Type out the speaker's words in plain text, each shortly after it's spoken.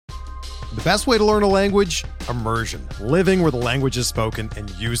The best way to learn a language? Immersion. Living where the language is spoken and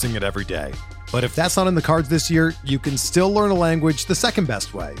using it every day. But if that's not in the cards this year, you can still learn a language the second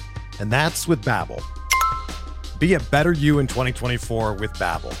best way, and that's with Babbel. Be a better you in 2024 with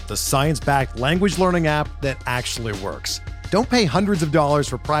Babbel, the science-backed language learning app that actually works. Don't pay hundreds of dollars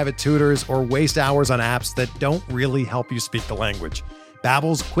for private tutors or waste hours on apps that don't really help you speak the language.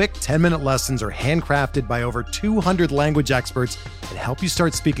 Babbel's quick 10-minute lessons are handcrafted by over 200 language experts and help you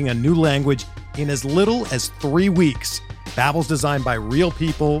start speaking a new language in as little as 3 weeks. Babbel's designed by real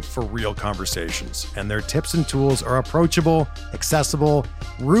people for real conversations, and their tips and tools are approachable, accessible,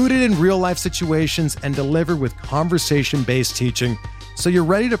 rooted in real-life situations, and delivered with conversation-based teaching, so you're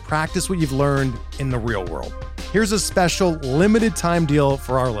ready to practice what you've learned in the real world. Here's a special limited-time deal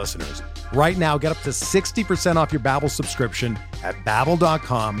for our listeners. Right now, get up to 60% off your Babbel subscription at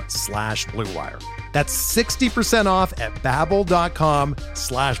babbel.com/Blue Wire. That's 60% off at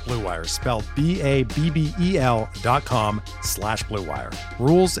babbel.com/Blue Wire, spelled BABBEL.com/Blue Wire.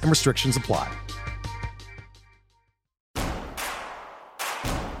 Rules and restrictions apply.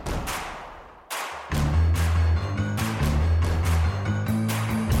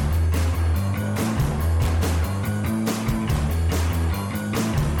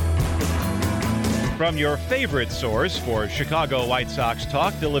 From your favorite source for Chicago White Sox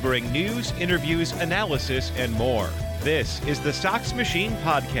talk, delivering news, interviews, analysis, and more. This is the Sox Machine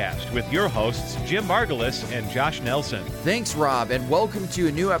Podcast with your hosts, Jim Margulis and Josh Nelson. Thanks, Rob, and welcome to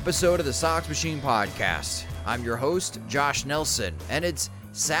a new episode of the Sox Machine Podcast. I'm your host, Josh Nelson, and it's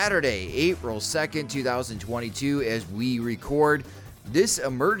Saturday, April 2nd, 2022, as we record this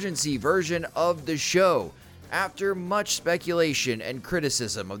emergency version of the show. After much speculation and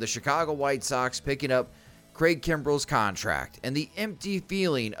criticism of the Chicago White Sox picking up Craig Kimbrel's contract and the empty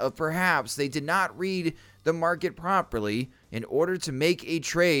feeling of perhaps they did not read the market properly in order to make a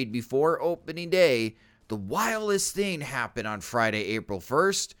trade before opening day, the wildest thing happened on Friday, April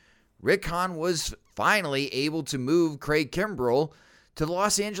 1st. Rick Hahn was finally able to move Craig Kimbrel to the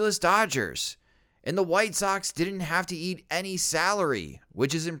Los Angeles Dodgers. And the White Sox didn't have to eat any salary,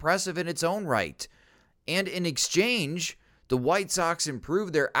 which is impressive in its own right. And in exchange, the White Sox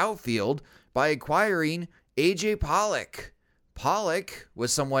improved their outfield by acquiring A.J. Pollock. Pollock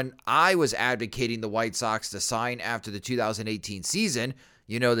was someone I was advocating the White Sox to sign after the 2018 season.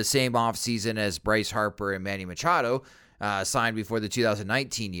 You know, the same offseason as Bryce Harper and Manny Machado signed before the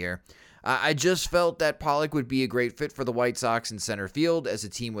 2019 year. I just felt that Pollock would be a great fit for the White Sox in center field as the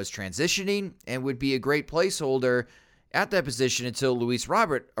team was transitioning and would be a great placeholder at that position until Luis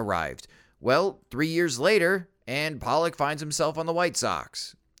Robert arrived. Well, 3 years later, and Pollock finds himself on the White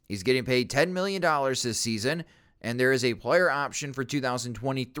Sox. He's getting paid $10 million this season, and there is a player option for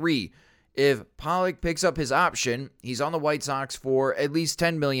 2023. If Pollock picks up his option, he's on the White Sox for at least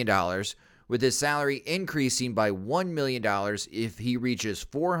 $10 million, with his salary increasing by $1 million if he reaches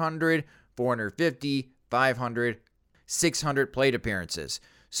 400, 450, 500, 600 plate appearances.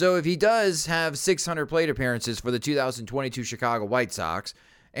 So if he does have 600 plate appearances for the 2022 Chicago White Sox,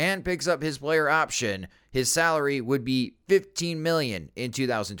 and picks up his player option, his salary would be $15 million in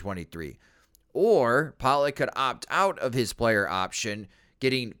 2023. Or Pollock could opt out of his player option,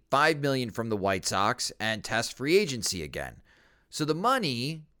 getting $5 million from the White Sox and test free agency again. So the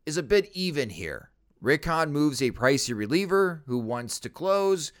money is a bit even here. Rick Hahn moves a pricey reliever who wants to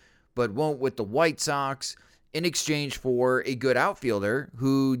close but won't with the White Sox in exchange for a good outfielder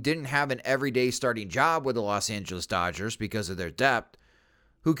who didn't have an everyday starting job with the Los Angeles Dodgers because of their depth,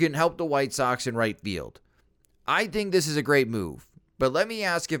 who can help the White Sox in right field. I think this is a great move, but let me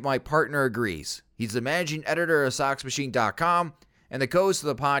ask if my partner agrees. He's the managing editor of SoxMachine.com and the co-host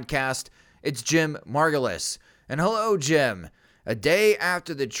of the podcast. It's Jim Margulis. And hello, Jim. A day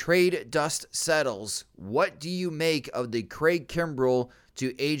after the trade dust settles, what do you make of the Craig Kimbrel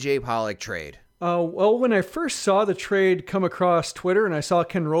to A.J. Pollock trade? Well, when I first saw the trade come across Twitter and I saw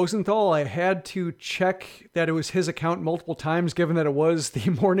Ken Rosenthal, I had to check that it was his account multiple times, given that it was the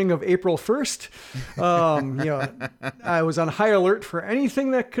morning of April 1st. I was on high alert for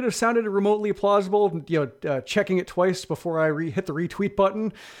anything that could have sounded remotely plausible, checking it twice before I hit the retweet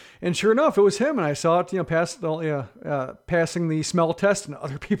button. And sure enough, it was him. And I saw it, passing the smell test in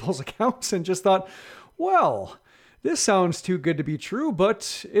other people's accounts and just thought, well, this sounds too good to be true,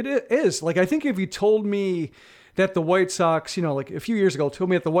 but it is. Like, I think if you told me that the White Sox, like a few years ago, told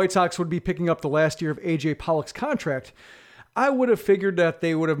me that the White Sox would be picking up the last year of A.J. Pollock's contract, I would have figured that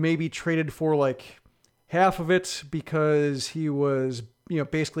they would have maybe traded for like half of it because he was,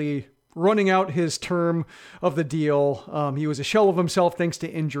 basically running out his term of the deal. He was a shell of himself thanks to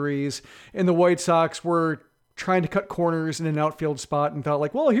injuries, and the White Sox were trying to cut corners in an outfield spot and thought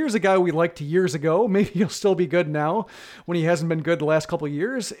like, well, here's a guy we liked years ago. Maybe he'll still be good now when he hasn't been good the last couple of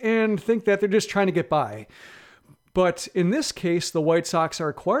years, and think that they're just trying to get by. But in this case, the White Sox are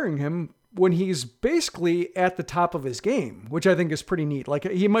acquiring him when he's basically at the top of his game, which I think is pretty neat. Like,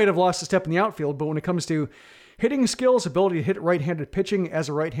 he might have lost a step in the outfield, but when it comes to hitting skills, ability to hit right-handed pitching as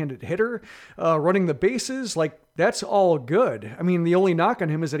a right-handed hitter, running the bases, like, that's all good. I mean, the only knock on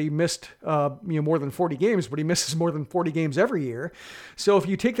him is that he missed more than 40 games, but he misses more than 40 games every year. So if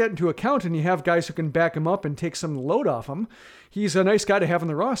you take that into account and you have guys who can back him up and take some load off him, he's a nice guy to have on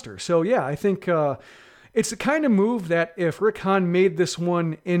the roster. So yeah, I think it's the kind of move that if Rick Hahn made this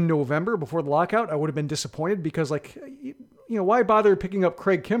one in November before the lockout, I would have been disappointed, because, like, why bother picking up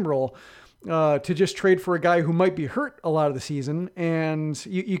Craig Kimbrel to just trade for a guy who might be hurt a lot of the season, and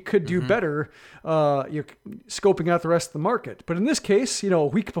you could do better you're scoping out the rest of the market. But in this case, a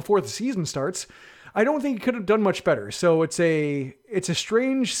week before the season starts, I don't think he could have done much better. So it's a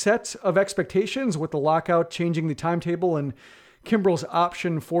strange set of expectations with the lockout changing the timetable and Kimbrel's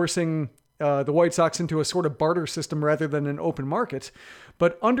option forcing the White Sox into a sort of barter system rather than an open market.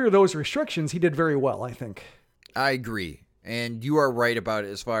 But under those restrictions, he did very well, I think. I agree. And you are right about it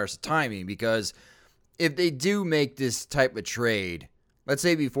as far as the timing, because if they do make this type of trade, let's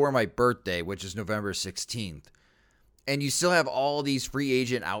say before my birthday, which is November 16th, and you still have all these free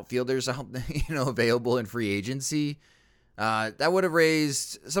agent outfielders out, available in free agency, that would have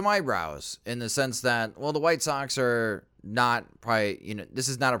raised some eyebrows in the sense that, well, the White Sox are not this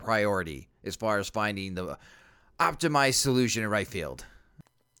is not a priority as far as finding the optimized solution in right field.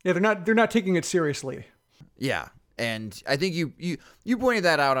 Yeah, they're not taking it seriously. Yeah. And I think you pointed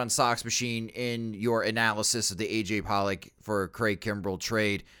that out on Sox Machine in your analysis of the A.J. Pollock for Craig Kimbrel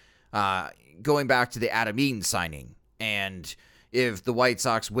trade, going back to the Adam Eaton signing. And if the White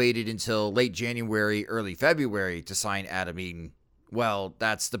Sox waited until late January, early February to sign Adam Eaton, well,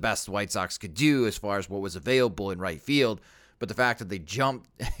 that's the best the White Sox could do as far as what was available in right field. But the fact that they jumped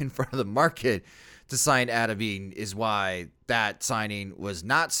in front of the market to sign Adam Eaton is why that signing was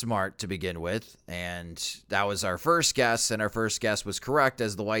not smart to begin with. And that was our first guess, and our first guess was correct,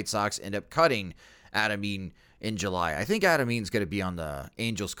 as the White Sox end up cutting Adam Eaton in July. I think Adam Eaton's going to be on the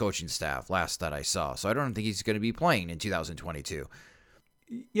Angels coaching staff, last that I saw. So I don't think he's going to be playing in 2022.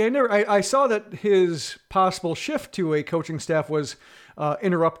 Yeah, I saw that his possible shift to a coaching staff was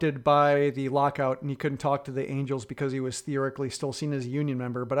interrupted by the lockout, and he couldn't talk to the Angels because he was theoretically still seen as a union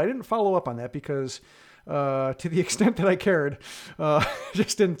member. But I didn't follow up on that because, to the extent that I cared,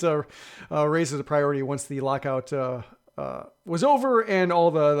 just didn't raise as a priority once the lockout was over and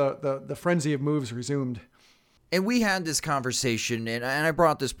all the frenzy of moves resumed. And we had this conversation, and I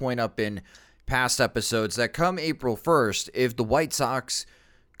brought this point up in past episodes, that come April 1st, if the White Sox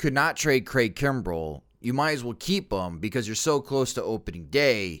could not trade Craig Kimbrel, you might as well keep him, because you're so close to opening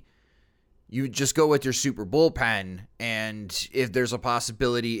day. You just go with your super bullpen, and if there's a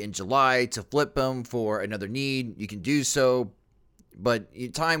possibility in July to flip him for another need, you can do so. But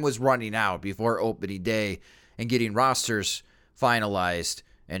time was running out before opening day and getting rosters finalized.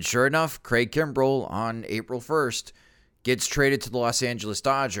 And sure enough, Craig Kimbrel on April 1st gets traded to the Los Angeles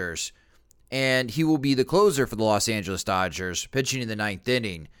Dodgers. And he will be the closer for the Los Angeles Dodgers, pitching in the 9th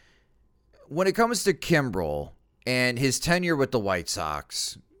inning. When it comes to Kimbrel and his tenure with the White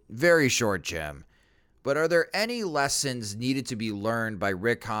Sox, very short, Jim. But are there any lessons needed to be learned by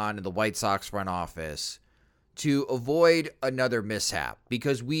Rick Hahn and the White Sox front office to avoid another mishap?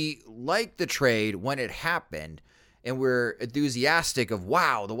 Because we liked the trade when it happened, and we're enthusiastic of,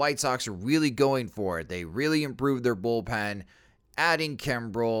 wow, the White Sox are really going for it. They really improved their bullpen. Adding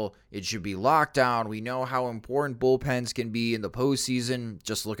Kimbrel, it should be locked down. We know how important bullpens can be in the postseason.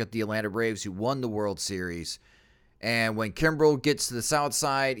 Just look at the Atlanta Braves, who won the World Series. And when Kimbrel gets to the south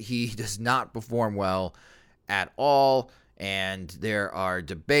side, he does not perform well at all. And there are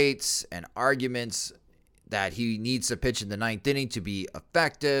debates and arguments that he needs to pitch in the 9th inning to be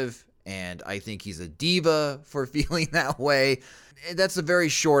effective. And I think he's a diva for feeling that way. That's the very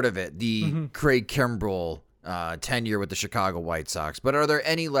short of it, the Craig Kimbrel tenure with the Chicago White Sox. But are there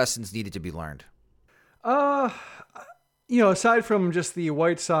any lessons needed to be learned? Aside from just the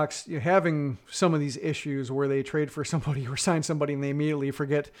White Sox having some of these issues where they trade for somebody or sign somebody and they immediately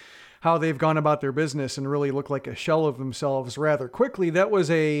forget how they've gone about their business and really look like a shell of themselves rather quickly, that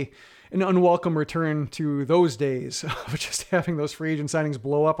was an unwelcome return to those days of just having those free agent signings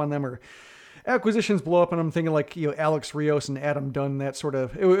blow up on them, or acquisitions blow up, and I'm thinking like, Alex Rios and Adam Dunn, that sort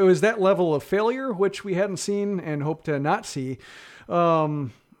of, it was that level of failure, which we hadn't seen and hope to not see.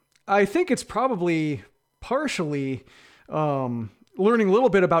 I think it's probably partially learning a little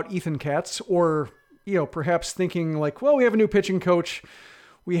bit about Ethan Katz, or perhaps thinking like, well, we have a new pitching coach.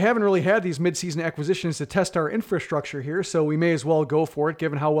 We haven't really had these midseason acquisitions to test our infrastructure here, so we may as well go for it,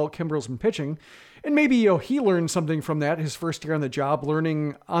 given how well Kimbrel's been pitching. And maybe, he learned something from that, his first year on the job,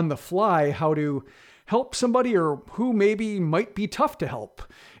 learning on the fly how to help somebody or who maybe might be tough to help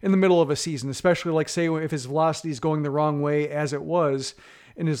in the middle of a season, especially like, say, if his velocity is going the wrong way as it was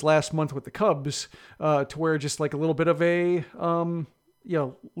in his last month with the Cubs, to where just like a little bit of a,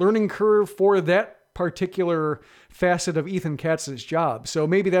 learning curve for that particular facet of Ethan Katz's job. So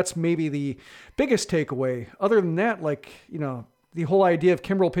maybe that's the biggest takeaway. Other than that, like, the whole idea of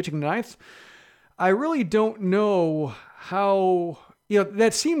Kimbrel pitching ninth, I really don't know how,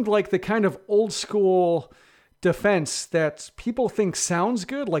 that seemed like the kind of old school defense that people think sounds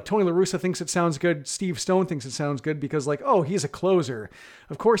good. Like Tony La Russa thinks it sounds good. Steve Stone thinks it sounds good because like, oh, he's a closer.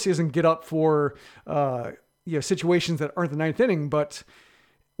 Of course he doesn't get up for, situations that aren't the ninth inning, but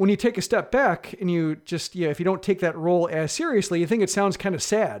when you take a step back and you just, if you don't take that role as seriously, you think it sounds kind of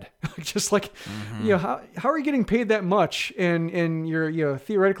sad. Just like, how are you getting paid that much? And you're,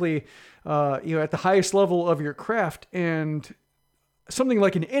 theoretically, at the highest level of your craft, and something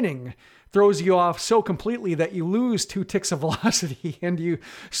like an inning throws you off so completely that you lose 2 ticks of velocity and you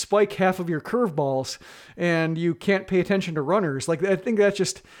spike half of your curveballs and you can't pay attention to runners. Like, I think that's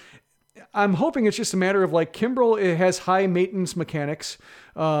just, I'm hoping it's just a matter of like Kimbrel has high maintenance mechanics.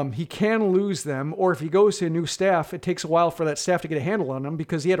 He can lose them, or if he goes to a new staff, it takes a while for that staff to get a handle on him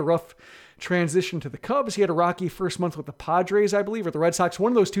because he had a rough transition to the Cubs. He had a rocky first month with the Padres, I believe, or the Red Sox.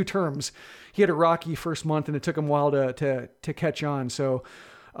 One of those 2 terms, he had a rocky first month and it took him a while to catch on. So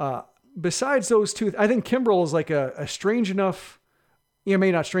besides those 2, I think Kimbrel is like a strange enough,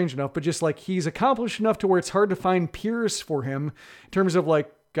 maybe not strange enough, but just like he's accomplished enough to where it's hard to find peers for him in terms of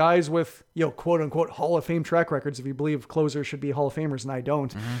like guys with, quote unquote, Hall of Fame track records, if you believe closers should be Hall of Famers, and I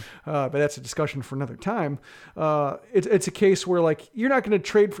don't. But that's a discussion for another time. It's a case where like, you're not going to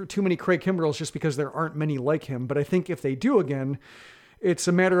trade for too many Craig Kimbrels just because there aren't many like him. But I think if they do again, it's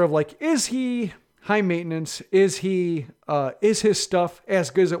a matter of like, is he high maintenance? Is his stuff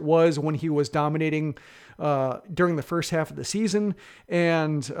as good as it was when he was dominating, during the first half of the season?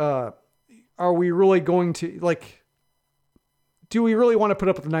 And, are we really going to like, do we really want to put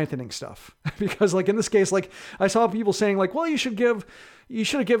up with the ninth inning stuff? Because like in this case, like I saw people saying like, well, you should have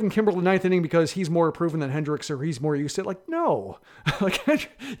given Kimbrel the ninth inning because he's more proven than Hendricks or he's more used to it. Like, no,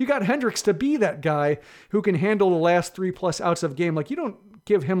 like you got Hendricks to be that guy who can handle the last 3+ outs of a game. Like you don't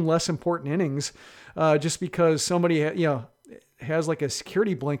give him less important innings, just because somebody, has like a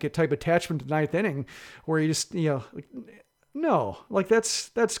security blanket type attachment to ninth inning where you just, no, like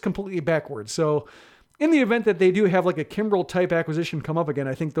that's completely backwards. So, in the event that they do have like a Kimbrel type acquisition come up again,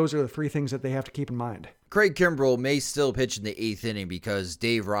 I think those are the 3 things that they have to keep in mind. Craig Kimbrel may still pitch in the 8th inning because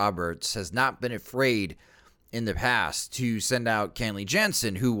Dave Roberts has not been afraid in the past to send out Kenley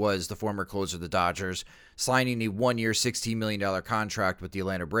Jansen, who was the former closer of the Dodgers, signing a 1-year, $16 million contract with the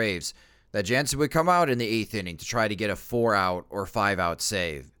Atlanta Braves, that Jansen would come out in the 8th inning to try to get a 4-out or 5-out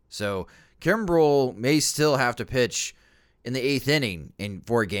save. So Kimbrel may still have to pitch in the 8th inning in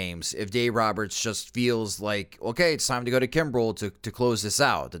 4 games if Dave Roberts just feels like, okay, it's time to go to Kimbrel to close this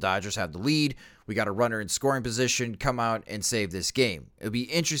out. The Dodgers have the lead. We got a runner in scoring position. Come out and save this game. It'll be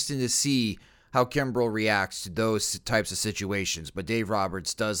interesting to see how Kimbrel reacts to those types of situations. But Dave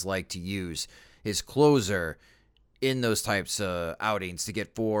Roberts does like to use his closer in those types of outings to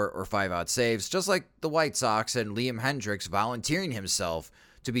get 4 or 5-out saves, just like the White Sox and Liam Hendricks volunteering himself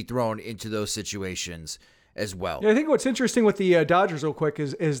to be thrown into those situations as well. Yeah, I think what's interesting with the Dodgers real quick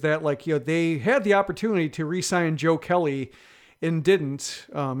is that like, they had the opportunity to re-sign Joe Kelly and didn't.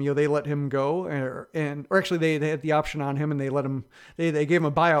 They let him go, or actually they had the option on him and they let him. They gave him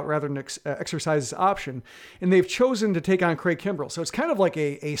a buyout rather than exercise his option, and they've chosen to take on Craig Kimbrel. So it's kind of like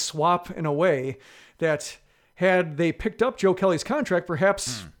a swap in a way that had they picked up Joe Kelly's contract,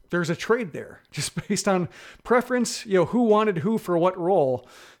 perhaps there's a trade there just based on preference, who wanted who for what role.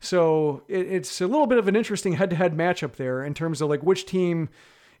 So it's a little bit of an interesting head-to-head matchup there in terms of like which team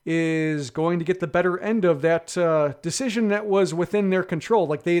is going to get the better end of that decision that was within their control.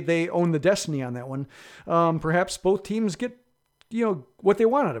 Like they own the destiny on that one. Perhaps both teams get, what they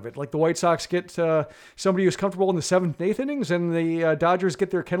want out of it. Like the White Sox get somebody who's comfortable in the 7th and 8th innings, and the Dodgers get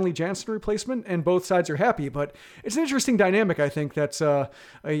their Kenley Jansen replacement, and both sides are happy. But it's an interesting dynamic, I think, that's an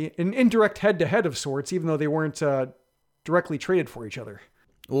indirect head-to-head of sorts, even though they weren't directly traded for each other.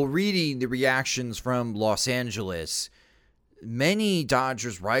 Well, reading the reactions from Los Angeles, many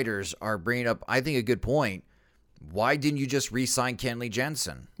Dodgers writers are bringing up, I think, a good point. Why didn't you just re-sign Kenley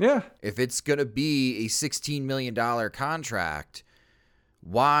Jansen? Yeah. If it's going to be a $16 million contract,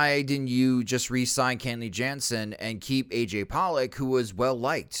 Why didn't you just re-sign Kenley Jansen and keep AJ Pollock, who was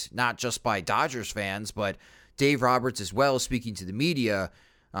well-liked, not just by Dodgers fans, but Dave Roberts as well, speaking to the media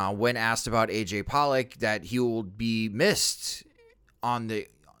when asked about AJ Pollock, that he will be missed on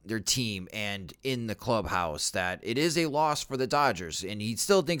their team and in the clubhouse, that it is a loss for the Dodgers, and he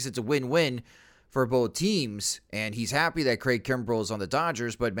still thinks it's a win-win for both teams, and he's happy that Craig Kimbrel is on the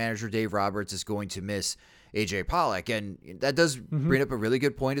Dodgers, but manager Dave Roberts is going to miss AJ Pollock. And that does bring up a really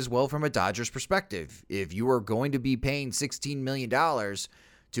good point as well from a Dodgers perspective. If you are going to be paying $16 million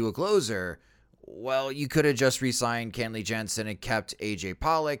to a closer, well, you could have just re-signed Kenley Jansen and kept AJ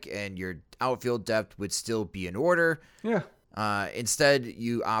Pollock, and your outfield depth would still be in order. Yeah. Instead,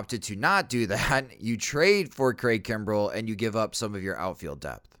 you opted to not do that. You trade for Craig Kimbrel, and you give up some of your outfield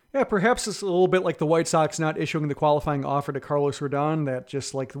depth. Yeah, perhaps it's a little bit like the White Sox not issuing the qualifying offer to Carlos Rodon, that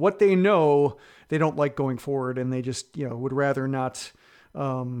just like what they know they don't like going forward, and they just, would rather not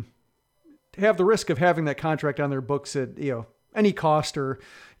have the risk of having that contract on their books at, any cost, or,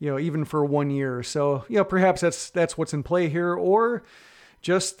 even for 1 year. So, perhaps that's what's in play here. Or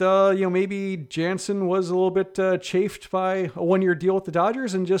just, maybe Jansen was a little bit chafed by a 1-year deal with the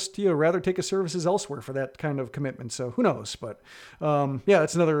Dodgers and just, rather take his services elsewhere for that kind of commitment. So who knows? But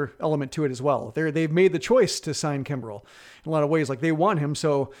that's another element to it as well. They've made the choice to sign Kimbrel in a lot of ways. Like, they want him.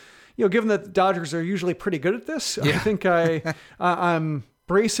 So, given that the Dodgers are usually pretty good at this, I think I'm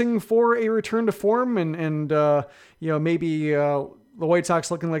bracing for a return to form, and maybe the White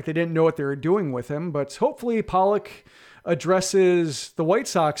Sox looking like they didn't know what they were doing with him. But hopefully Pollock addresses the White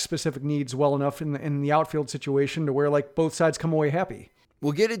Sox specific needs well enough in the outfield situation to where like both sides come away happy.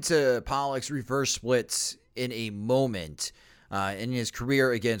 We'll get into Pollock's reverse splits in a moment. In his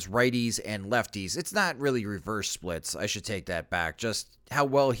career against righties and lefties, it's not really reverse splits. I should take that back. Just how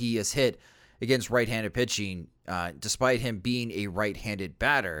well he has hit against right-handed pitching, despite him being a right-handed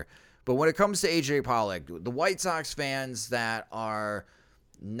batter. But when it comes to AJ Pollock, the White Sox fans that are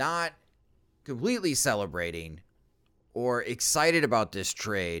not completely celebrating or excited about this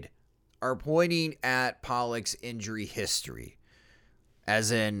trade are pointing at Pollock's injury history.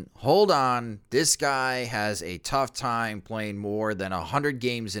 As in, hold on, this guy has a tough time playing more than 100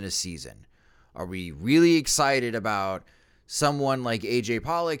 games in a season. Are we really excited about someone like AJ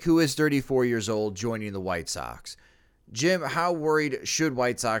Pollock, who is 34 years old, joining the White Sox? Jim, how worried should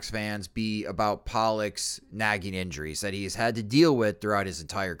White Sox fans be about Pollock's nagging injuries that he has had to deal with throughout his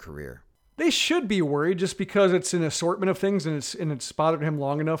entire career? They should be worried just because it's an assortment of things, and it's bothered him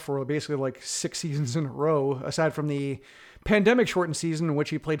long enough for basically like 6 seasons in a row, aside from the pandemic shortened season in which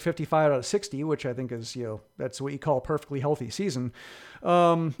he played 55 out of 60, which I think is, that's what you call a perfectly healthy season.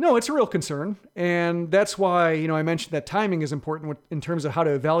 No, it's a real concern. And that's why, I mentioned that timing is important in terms of how to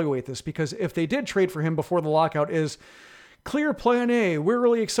evaluate this, because if they did trade for him before the lockout is clear plan A, we're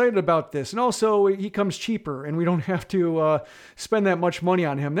really excited about this, and also he comes cheaper and we don't have to spend that much money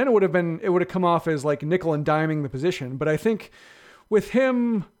on him, then it would have come off as like nickel and diming the position. But I think with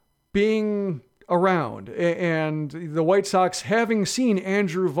him being around and the White Sox having seen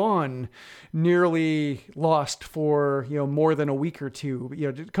Andrew Vaughn nearly lost for more than a week or two,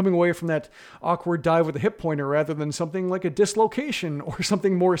 coming away from that awkward dive with a hip pointer rather than something like a dislocation or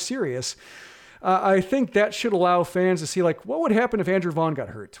something more serious, I think that should allow fans to see like, what would happen if Andrew Vaughn got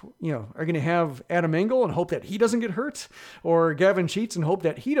hurt? Are you going to have Adam Engel and hope that he doesn't get hurt, or Gavin Sheets and hope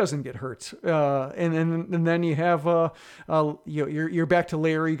that he doesn't get hurt? And then you have you're back to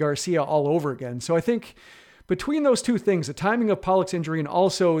Larry Garcia all over again. So I think between those two things, the timing of Pollock's injury and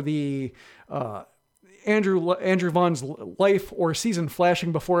also the Andrew Vaughn's life or season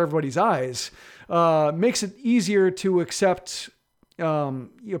flashing before everybody's eyes, makes it easier to accept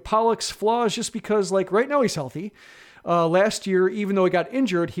Pollock's flaws, just because like right now he's healthy. Last year, even though he got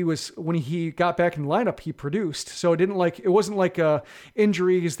injured, when he got back in the lineup, he produced. So it wasn't like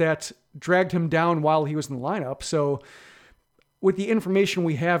injuries that dragged him down while he was in the lineup. So with the information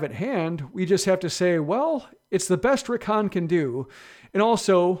we have at hand, we just have to say, well, it's the best Rick Hahn can do. And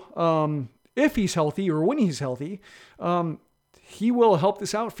also, if he's healthy or when he's healthy, he will help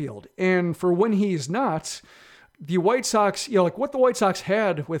this outfield. And for when he's not, the White Sox, like what the White Sox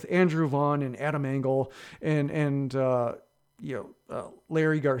had with Andrew Vaughn and Adam Engel and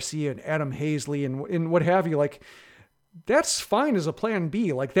Larry Garcia and Adam Hazley and what have you, like that's fine as a plan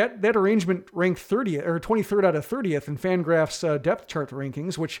B. Like that arrangement ranked 30th or 23rd out of 30th in Fangraph's depth chart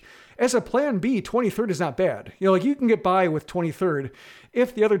rankings, which as a plan B, 23rd is not bad. Like you can get by with 23rd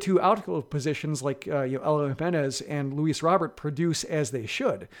if the other two outfield positions like Eloy Jimenez and Luis Robert produce as they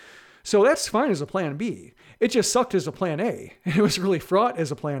should. So that's fine as a plan B. It just sucked as a plan A. It was really fraught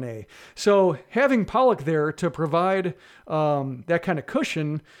as a plan A. So having Pollock there to provide that kind of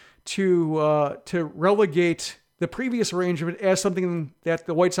cushion to relegate the previous arrangement as something that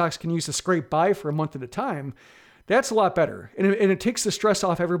the White Sox can use to scrape by for a month at a time, that's a lot better. And it takes the stress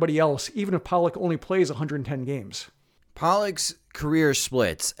off everybody else, even if Pollock only plays 110 games. Pollock's career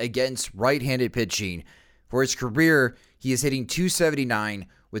splits against right-handed pitching. For his career, he is hitting .279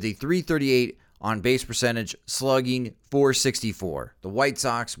 with a .338 on base percentage, slugging .464. The White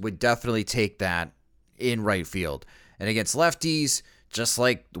Sox would definitely take that in right field. And against lefties, just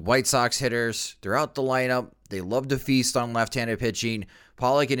like the White Sox hitters throughout the lineup, they love to feast on left-handed pitching.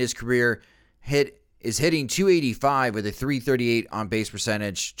 Pollock in his career is hitting .285 with a .338 on base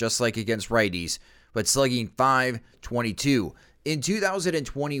percentage, just like against righties, but slugging .522. In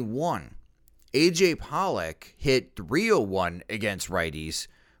 2021, A.J. Pollock hit .301 against righties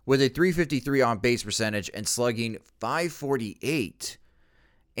with a .353 on base percentage and slugging .548.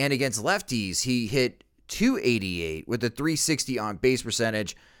 And against lefties, he hit .288 with a .360 on base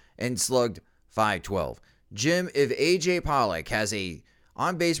percentage and slugged .512. Jim, if A.J. Pollock has a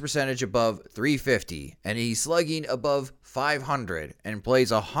on-base percentage above .350 and he's slugging above .500 and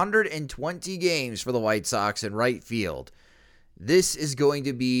plays 120 games for the White Sox in right field, this is going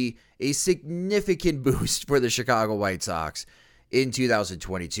to be a significant boost for the Chicago White Sox in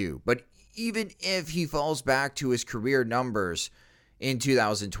 2022. But even if he falls back to his career numbers in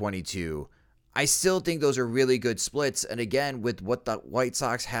 2022, I still think those are really good splits. And again, with what the White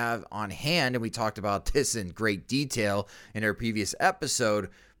Sox have on hand, and we talked about this in great detail in our previous episode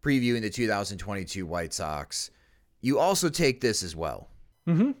previewing the 2022 White Sox, you also take this as well.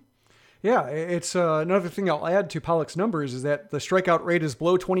 Mm-hmm. Yeah, it's another thing I'll add to Pollock's numbers is that the strikeout rate is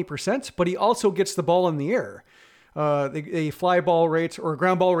below 20%, but he also gets the ball in the air. A fly ball rate, or a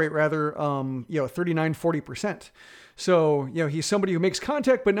ground ball rate rather, 39-40%. So, he's somebody who makes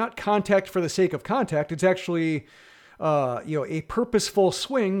contact, but not contact for the sake of contact. It's actually, a purposeful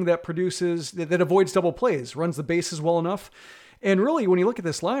swing that produces, that avoids double plays, runs the bases well enough. And really, when you look at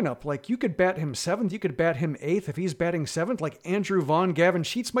this lineup, like you could bat him 7th, you could bat him 8th. If he's batting 7th, like Andrew Vaughn, Gavin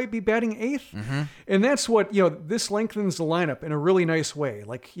Sheets might be batting 8th. Mm-hmm. And that's what, this lengthens the lineup in a really nice way.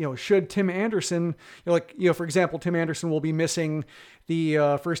 Like, should Tim Anderson, for example, Tim Anderson will be missing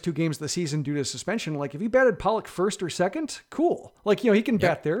the first 2 games of the season due to suspension. Like if he batted Pollock 1st or 2nd, cool. Like, he can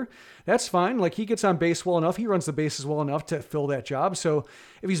bat there. That's fine. Like he gets on base well enough. He runs the bases well enough to fill that job. So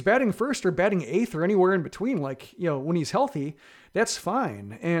if he's batting 1st or batting 8th or anywhere in between, like, when he's healthy, that's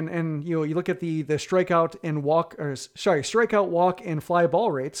fine. And you look at the strikeout, walk, and fly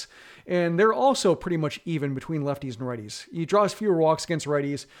ball rates, and they're also pretty much even between lefties and righties. He draws fewer walks against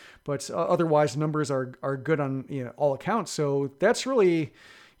righties, but otherwise numbers are good on all accounts. So that's really,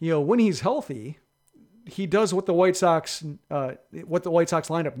 when he's healthy, he does what the White Sox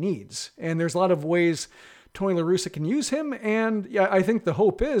lineup needs. And there's a lot of ways Tony La Russa can use him. And I think the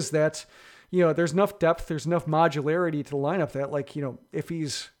hope is that there's enough depth, there's enough modularity to the lineup that, if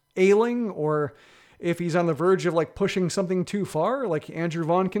he's ailing or if he's on the verge of pushing something too far, Andrew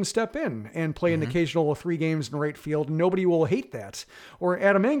Vaughn can step in and play an occasional 3 games in right field. And nobody will hate that. Or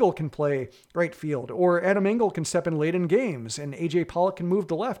Adam Engel can play right field, or Adam Engel can step in late in games, and A.J. Pollock can move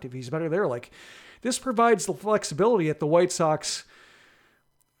to left if he's better there. This provides the flexibility that the White Sox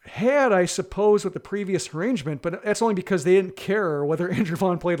had, I suppose, with the previous arrangement, but that's only because they didn't care whether Andrew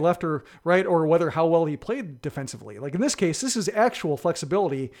Vaughn played left or right, or how well he played defensively. In this case, this is actual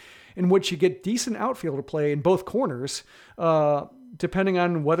flexibility in which you get decent outfielder play in both corners, depending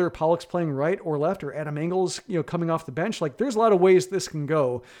on whether Pollock's playing right or left, or Adam Engel's, coming off the bench. There's a lot of ways this can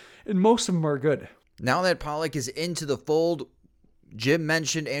go, and most of them are good. Now that Pollock is into the fold, Jim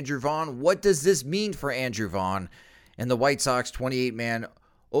mentioned Andrew Vaughn. What does this mean for Andrew Vaughn and the White Sox 28-man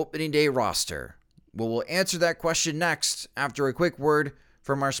opening day roster? Well, we'll answer that question next after a quick word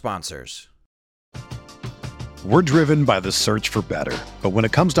from our sponsors. We're driven by the search for better. But when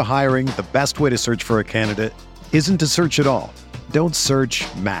it comes to hiring, the best way to search for a candidate isn't to search at all. Don't search,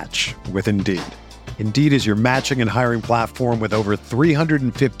 match with Indeed. Indeed is your matching and hiring platform with over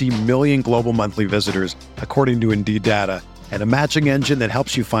 350 million global monthly visitors, according to Indeed data, and a matching engine that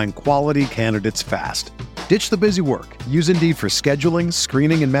helps you find quality candidates fast. Ditch the busy work. Use Indeed for scheduling,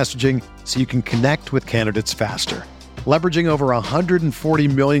 screening, and messaging so you can connect with candidates faster. Leveraging over 140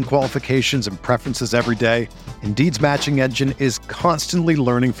 million qualifications and preferences every day, Indeed's matching engine is constantly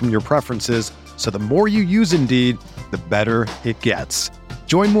learning from your preferences, so the more you use Indeed, the better it gets.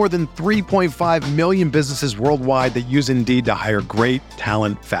 Join more than 3.5 million businesses worldwide that use Indeed to hire great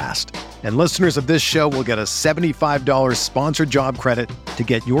talent fast. And listeners of this show will get a $75 sponsored job credit to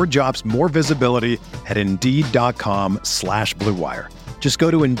get your jobs more visibility at Indeed.com/Blue Wire. Just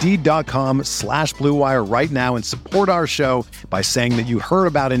go to Indeed.com/Blue Wire right now and support our show by saying that you heard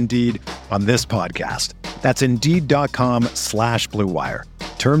about Indeed on this podcast. That's Indeed.com/Blue Wire.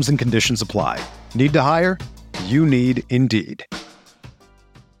 Terms and conditions apply. Need to hire? You need Indeed.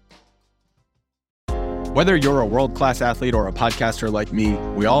 Whether you're a world-class athlete or a podcaster like me,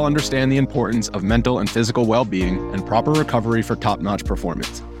 we all understand the importance of mental and physical well-being and proper recovery for top-notch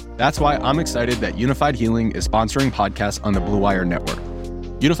performance. That's why I'm excited that Unified Healing is sponsoring podcasts on the Blue Wire Network.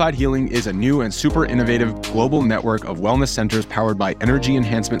 Unified Healing is a new and super innovative global network of wellness centers powered by Energy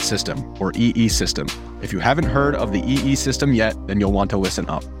Enhancement System, or EE System. If you haven't heard of the EE System yet, then you'll want to listen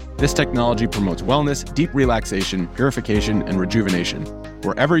up. This technology promotes wellness, deep relaxation, purification, and rejuvenation.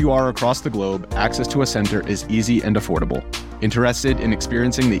 Wherever you are across the globe, access to a center is easy and affordable. Interested in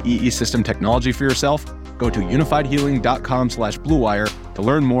experiencing the EE System technology for yourself? Go to unifiedhealing.com/Blue Wire to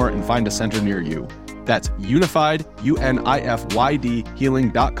learn more and find a center near you. That's unified, UNIFYD,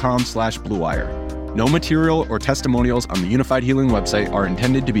 healing.com/Blue Wire. No material or testimonials on the Unified Healing website are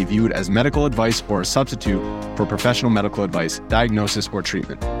intended to be viewed as medical advice or a substitute for professional medical advice, diagnosis, or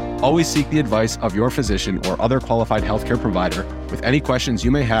treatment. Always seek the advice of your physician or other qualified healthcare provider with any questions you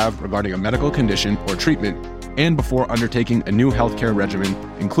may have regarding a medical condition or treatment and before undertaking a new healthcare regimen,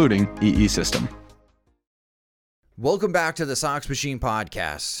 including EE System. Welcome back to the Sox Machine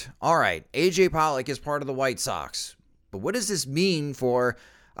Podcast. All right, A.J. Pollock is part of the White Sox. But what does this mean for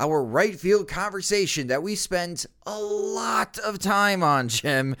our right field conversation that we spent a lot of time on,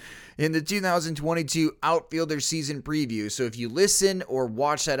 Jim, in the 2022 Outfielder Season Preview? So if you listen or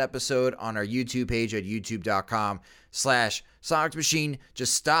watch that episode on our YouTube page at youtube.com/Sox Machine,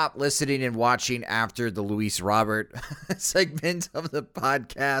 just stop listening and watching after the Luis Robert segment of the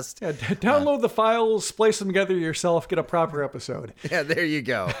podcast. Yeah, download the files, splice them together yourself, get a proper episode. Yeah, there you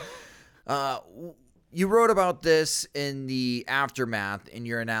go. You wrote about this in the aftermath in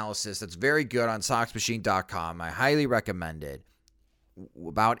your analysis. That's very good on SoxMachine.com. I highly recommend it.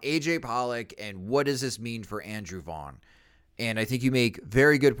 About A.J. Pollock and what does this mean for Andrew Vaughn. And I think you make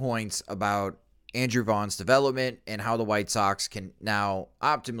very good points about Andrew Vaughn's development and how the White Sox can now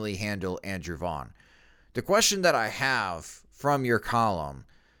optimally handle Andrew Vaughn. The question that I have from your column,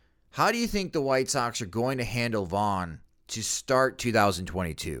 how do you think the White Sox are going to handle Vaughn to start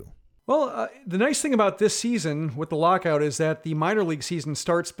 2022? Well, the nice thing about this season with the lockout is that the minor league season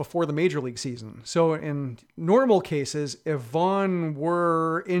starts before the major league season. So in normal cases, if Vaughn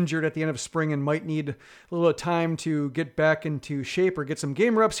were injured at the end of spring and might need a little bit of time to get back into shape or get some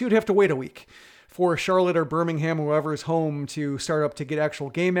game reps, he would have to wait a week for Charlotte or Birmingham, whoever's home, to start up to get actual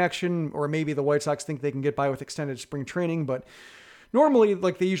game action. Or maybe the White Sox think they can get by with extended spring training, but normally,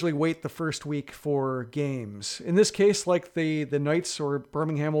 they usually wait the first week for games. In this case, the Knights or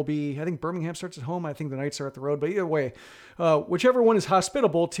Birmingham will be, I think Birmingham starts at home. I think the Knights are at the road. But either way, whichever one is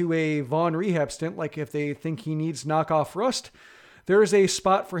hospitable to a Vaughn rehab stint, like if they think he needs knockoff rust, there's a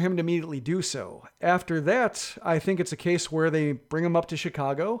spot for him to immediately do so. After that, I think it's a case where they bring him up to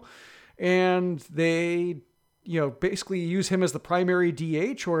Chicago and they basically use him as the primary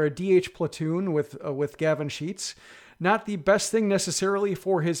DH or a DH platoon with Gavin Sheets. Not the best thing necessarily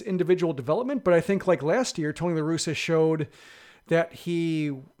for his individual development, but I think like last year, Tony La Russa showed that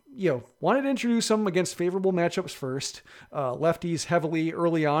he, wanted to introduce him against favorable matchups first, lefties heavily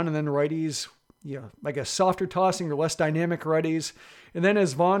early on, and then righties, I guess softer tossing or less dynamic righties. And then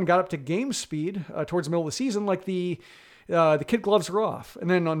as Vaughn got up to game speed towards the middle of the season, the kid gloves were off. And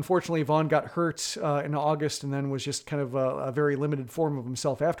then unfortunately Vaughn got hurt in August and then was just kind of a very limited form of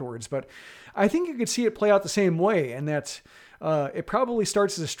himself afterwards. But I think you could see it play out the same way, and that it probably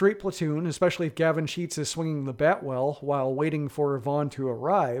starts as a straight platoon, especially if Gavin Sheets is swinging the bat well while waiting for Vaughn to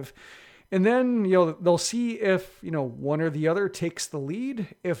arrive. And then, they'll see if, one or the other takes the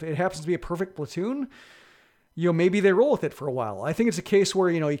lead. If it happens to be a perfect platoon, maybe they roll with it for a while. I think it's a case where,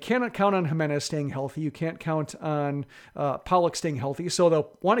 you cannot count on Jimenez staying healthy. You can't count on Pollock staying healthy. So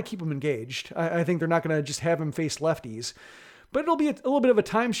they'll want to keep him engaged. I think they're not going to just have him face lefties. But it'll be a little bit of a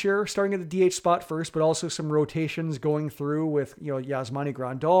timeshare, starting at the DH spot first, but also some rotations going through with, Yasmani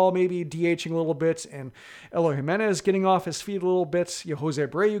Grandal maybe DHing a little bit, and Eloy Jimenez getting off his feet a little bit, Jose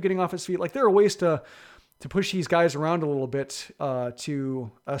Abreu getting off his feet. There are ways to push these guys around a little bit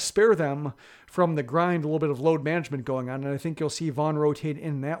to spare them from the grind, a little bit of load management going on. And I think you'll see Vaughn rotate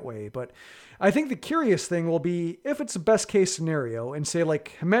in that way. But I think the curious thing will be if it's a best case scenario and say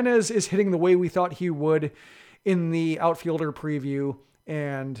Jimenez is hitting the way we thought he would in the outfielder preview,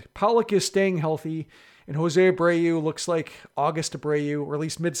 and Pollock is staying healthy, And Jose Abreu looks like August Abreu, or at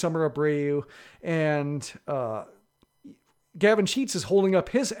least midsummer Abreu. And Gavin Sheets is holding up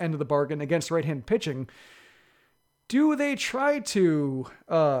his end of the bargain against right-handed pitching. Do they try to,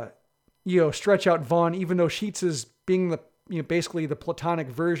 stretch out Vaughn, even though Sheets is being basically the platonic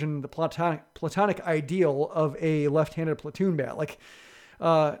version, the platonic ideal of a left-handed platoon bat? Like,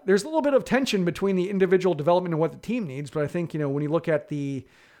 there's a little bit of tension between the individual development and what the team needs, but I think, when you look at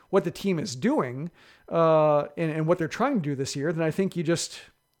what the team is doing and what they're trying to do this year, then I think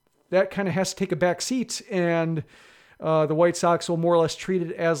that kind of has to take a back seat, and the White Sox will more or less treat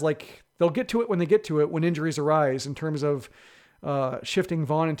it as like they'll get to it when they get to it when injuries arise, in terms of shifting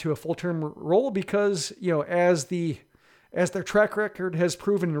Vaughn into a full-term role, because, as their track record has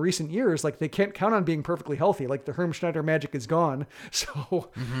proven in recent years, like, they can't count on being perfectly healthy. Like, the Herm Schneider magic is gone.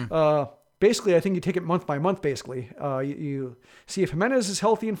 So basically, I think you take it month by month, basically. You see if Jimenez is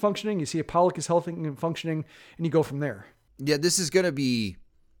healthy and functioning, you see if Pollock is healthy and functioning, and you go from there. Yeah, this is going to be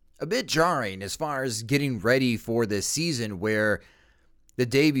a bit jarring as far as getting ready for this season, where the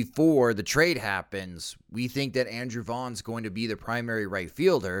day before the trade happens, we think that Andrew Vaughn's going to be the primary right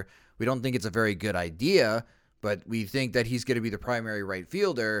fielder. We don't think it's a very good idea, but we think that he's going to be the primary right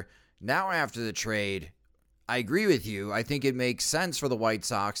fielder. Now, after the trade, I agree with you. I think it makes sense for the White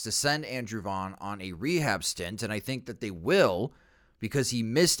Sox to send Andrew Vaughn on a rehab stint, and I think that they will, because he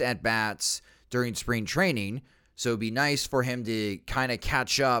missed at-bats during spring training, so it'd be nice for him to kind of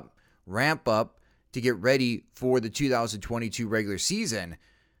catch up, ramp up, to get ready for the 2022 regular season.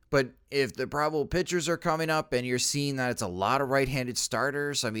 But if the probable pitchers are coming up and you're seeing that it's a lot of right-handed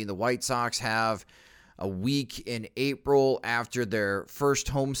starters, I mean, the White Sox have a week in April after their first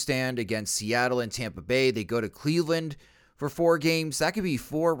homestand against Seattle and Tampa Bay. They go to Cleveland for 4 games. That could be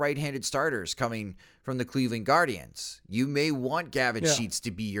 4 right-handed starters coming from the Cleveland Guardians. You may want Gavin Sheets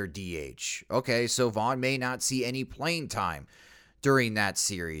to be your DH. Okay, so Vaughn may not see any playing time during that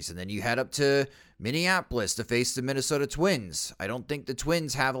series. And then you head up to Minneapolis to face the Minnesota Twins. I don't think the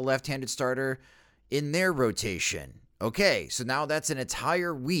Twins have a left-handed starter in their rotation. Okay, so now that's an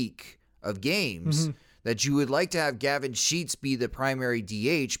entire week of games that you would like to have Gavin Sheets be the primary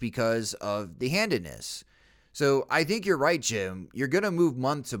DH because of the handedness. So I think you're right, Jim. You're going to move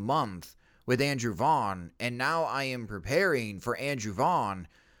month to month with Andrew Vaughn, and now I am preparing for Andrew Vaughn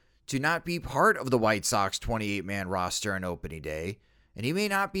to not be part of the White Sox 28-man roster on opening day, and he may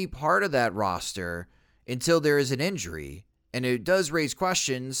not be part of that roster until there is an injury. And it does raise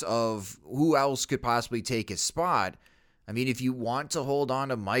questions of who else could possibly take his spot. I mean, if you want to hold on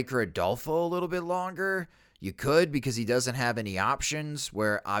to Mike Rodolfo a little bit longer, you could, because he doesn't have any options,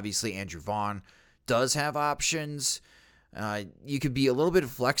 where obviously Andrew Vaughn does have options. You could be a little bit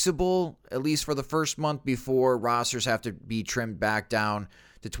flexible, at least for the first month, before rosters have to be trimmed back down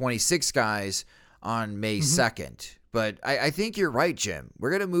to 26 guys on May 2nd. But I think you're right, Jim. We're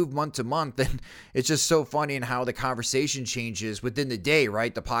going to move month to month, and it's just so funny in how the conversation changes within the day,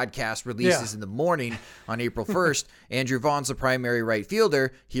 right? The podcast releases in the morning on April 1st. Andrew Vaughn's the primary right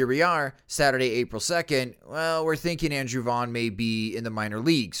fielder. Here we are, Saturday, April 2nd. Well, we're thinking Andrew Vaughn may be in the minor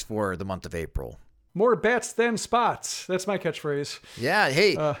leagues for the month of April. More bats than spots. That's my catchphrase. Yeah,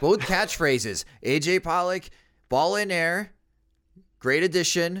 hey, both catchphrases. AJ Pollock, ball in air, great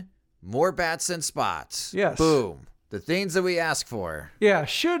addition, more bats than spots. Yes. Boom. The things that we ask for. Yeah,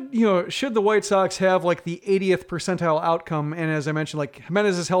 should the White Sox have like the 80th percentile outcome, and as I mentioned, like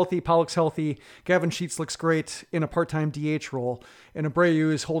Jimenez is healthy, Pollock's healthy, Gavin Sheets looks great in a part-time DH role, and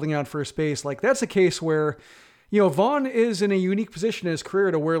Abreu is holding out first base, like that's a case where, Vaughn is in a unique position in his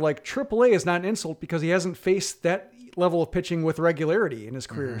career to where like AAA is not an insult because he hasn't faced that level of pitching with regularity in his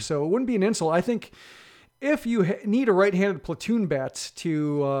career. So it wouldn't be an insult. I think if you need a right-handed platoon bat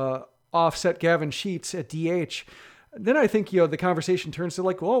to offset Gavin Sheets at DH, then I think, the conversation turns to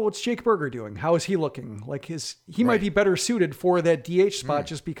like, well, what's Jake Burger doing? How is he looking? Like he might be better suited for that DH spot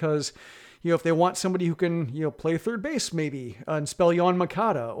just because, if they want somebody who can, play third base maybe and spell Yoan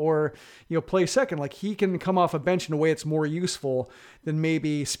Moncada or, play second, like he can come off a bench in a way that's more useful than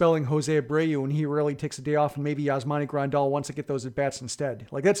maybe spelling Jose Abreu when he really takes a day off, and maybe Yasmani Grandal wants to get those at bats instead.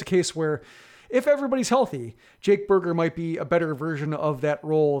 Like that's a case where if everybody's healthy, Jake Burger might be a better version of that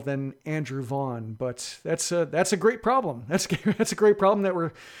role than Andrew Vaughn. But that's a great problem. That's a great problem that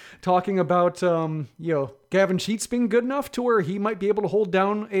we're talking about. Gavin Sheets being good enough to where he might be able to hold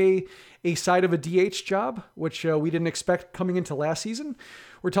down a side of a DH job, which we didn't expect coming into last season.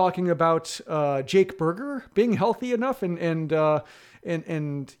 We're talking about Jake Burger being healthy enough and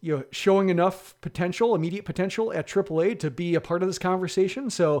showing enough potential, immediate potential at AAA to be a part of this conversation.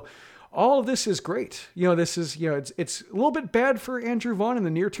 So all of this is great. This is, it's a little bit bad for Andrew Vaughn in the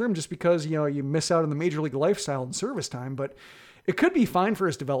near term just because, you miss out on the major league lifestyle and service time, but it could be fine for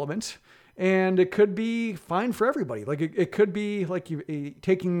his development, and it could be fine for everybody. Like it could be like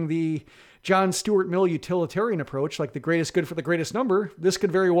taking the John Stuart Mill utilitarian approach, like the greatest good for the greatest number. This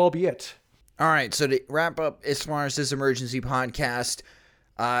could very well be it. All right, so to wrap up as far as this emergency podcast,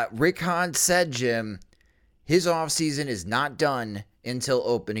 Rick Hahn said, Jim, his offseason is not done until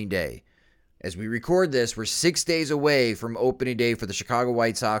opening day. As we record this, we're 6 days away from opening day for the Chicago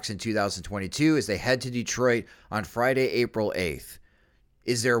White Sox in 2022 as they head to Detroit on Friday, April 8th.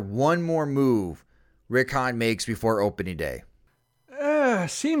 Is there one more move Rick Hahn makes before opening day?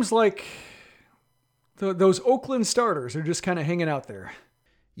 Seems like those Oakland starters are just kind of hanging out there.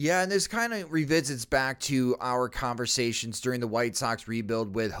 Yeah, and this kind of revisits back to our conversations during the White Sox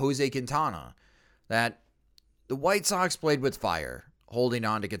rebuild with Jose Quintana, that the White Sox played with fire, holding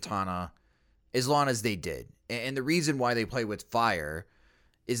on to Quintana as long as they did. And the reason why they play with fire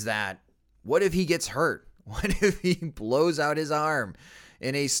is that what if he gets hurt? What if he blows out his arm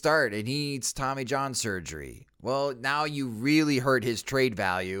in a start and he needs Tommy John surgery? Well, now you really hurt his trade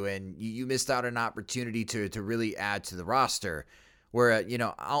value and you missed out on an opportunity to really add to the roster where,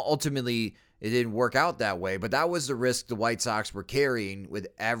 ultimately it didn't work out that way. But that was the risk the White Sox were carrying with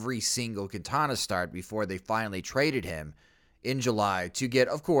every single Quintana start before they finally traded him in July to get,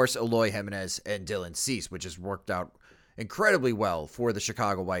 of course, Eloy Jimenez and Dylan Cease, which has worked out incredibly well for the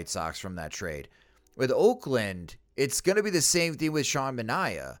Chicago White Sox from that trade. With Oakland, it's going to be the same thing with Sean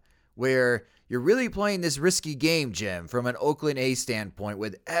Manaea, where you're really playing this risky game, Jim, from an Oakland A's standpoint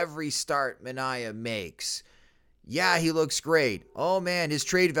with every start Manaea makes. Yeah, he looks great. Oh man, his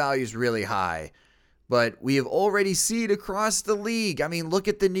trade value is really high. But we have already seen across the league. I mean, look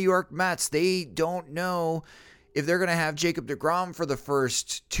at the New York Mets. They don't know if they're going to have Jacob deGrom for the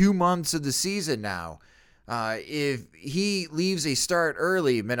first 2 months of the season now. If he leaves a start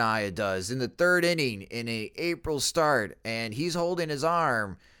early, Manaea does, in the third inning in a April start, and he's holding his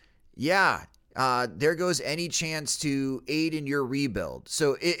arm, there goes any chance to aid in your rebuild.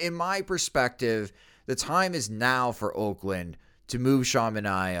 So in my perspective, the time is now for Oakland to move Sean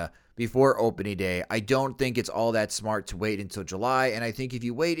Manaea before opening day. I don't think it's all that smart to wait until July, and I think if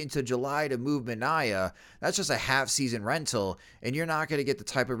you wait until July to move Manaea, that's just a half-season rental, and you're not going to get the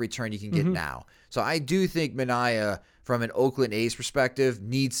type of return you can get now. So I do think Manaea, from an Oakland A's perspective,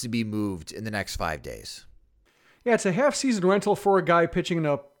 needs to be moved in the next 5 days. Yeah, it's a half-season rental for a guy pitching in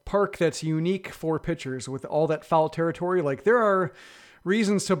a park that's unique for pitchers with all that foul territory. Like, there are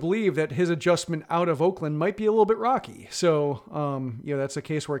reasons to believe that his adjustment out of Oakland might be a little bit rocky. So, that's a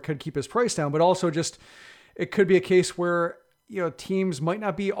case where it could keep his price down, but also just it could be a case where, teams might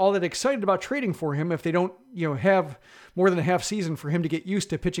not be all that excited about trading for him if they don't, have more than a half season for him to get used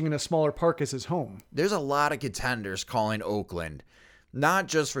to pitching in a smaller park as his home. There's a lot of contenders calling Oakland, not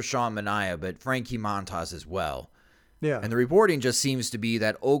just for Sean Manaea, but Frankie Montas as well. Yeah. And the reporting just seems to be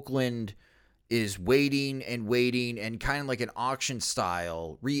that Oakland is waiting and kind of like an auction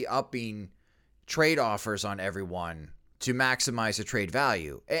style, re-upping trade offers on everyone to maximize the trade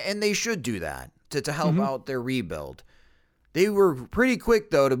value. And they should do that to help out their rebuild. They were pretty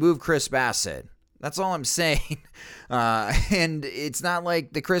quick, though, to move Chris Bassitt. That's all I'm saying. And it's not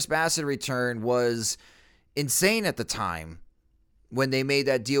like the Chris Bassitt return was insane at the time when they made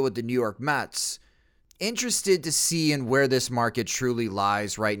that deal with the New York Mets. Interested to see in where this market truly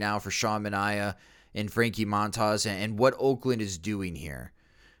lies right now for Sean Manaea and Frankie Montas and what Oakland is doing here.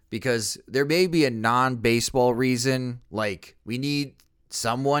 Because there may be a non-baseball reason, like we need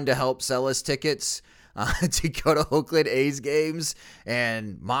someone to help sell us tickets to go to Oakland A's games,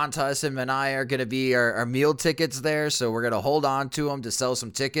 and Montas and Manaea are going to be our meal tickets there, so we're going to hold on to them to sell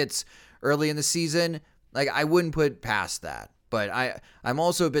some tickets early in the season. Like, I wouldn't put past that. But I'm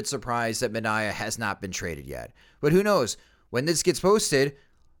also a bit surprised that Manaea has not been traded yet. But who knows? When this gets posted,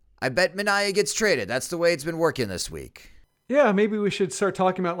 I bet Manaea gets traded. That's the way it's been working this week. Yeah, maybe we should start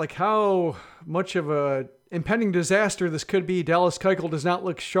talking about like how much of a impending disaster this could be. Dallas Keuchel does not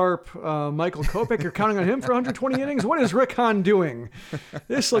look sharp. Michael Kopech, you're counting on him for 120 innings? What is Rick Hahn doing?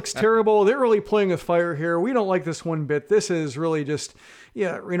 This looks terrible. They're really playing with fire here. We don't like this one bit. This is really just,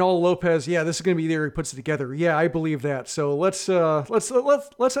 Reynaldo Lopez. Yeah, this is going to be there. He puts it together. Yeah, I believe that. So let's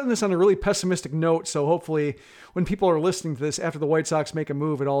end this on a really pessimistic note. So hopefully when people are listening to this after the White Sox make a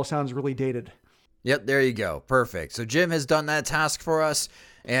move, it all sounds really dated. Yep, there you go. Perfect. So Jim has done that task for us.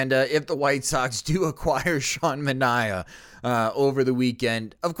 And if the White Sox do acquire Sean Manaea over the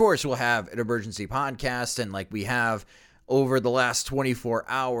weekend, of course, we'll have an emergency podcast. And like we have over the last 24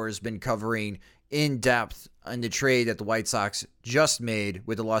 hours been covering in depth in the trade that the White Sox just made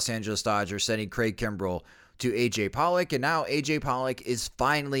with the Los Angeles Dodgers, sending Craig Kimbrell to A.J. Pollock. And now A.J. Pollock is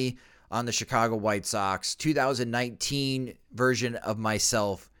finally on the Chicago White Sox. 2019 version of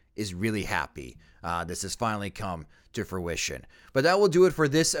myself is really happy. This has finally come to fruition. But that will do it for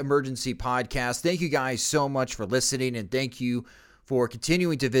this emergency podcast. Thank you guys so much for listening, and thank you for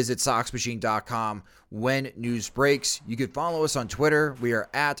continuing to visit SoxMachine.com when news breaks. You can follow us on Twitter. We are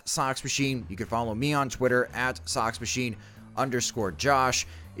at SoxMachine. You can follow me on Twitter at SoxMachine_Josh.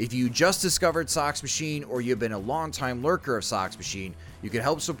 If you just discovered Sox Machine or you've been a longtime lurker of Sox Machine, you can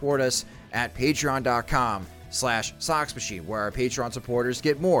help support us at patreon.com/SoxMachine, where our Patreon supporters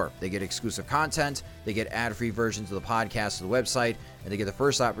get more. They get exclusive content, they get ad-free versions of the podcast of the website, and they get the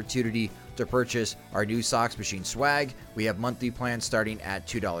first opportunity to purchase our new Sox Machine swag. We have monthly plans starting at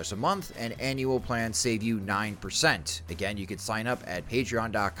 $2 a month, and annual plans save you 9%. Again, you can sign up at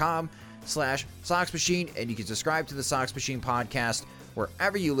patreon.com/SoxMachine, and you can subscribe to the Sox Machine podcast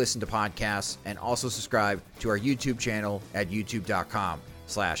wherever you listen to podcasts, and also subscribe to our YouTube channel at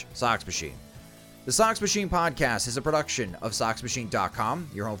youtube.com/SoxMachine. The Sox Machine podcast is a production of SoxMachine.com,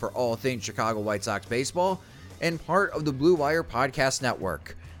 your home for all things Chicago White Sox baseball, and part of the Blue Wire Podcast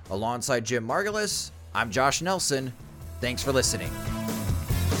Network. Alongside Jim Margulis, I'm Josh Nelson. Thanks for listening.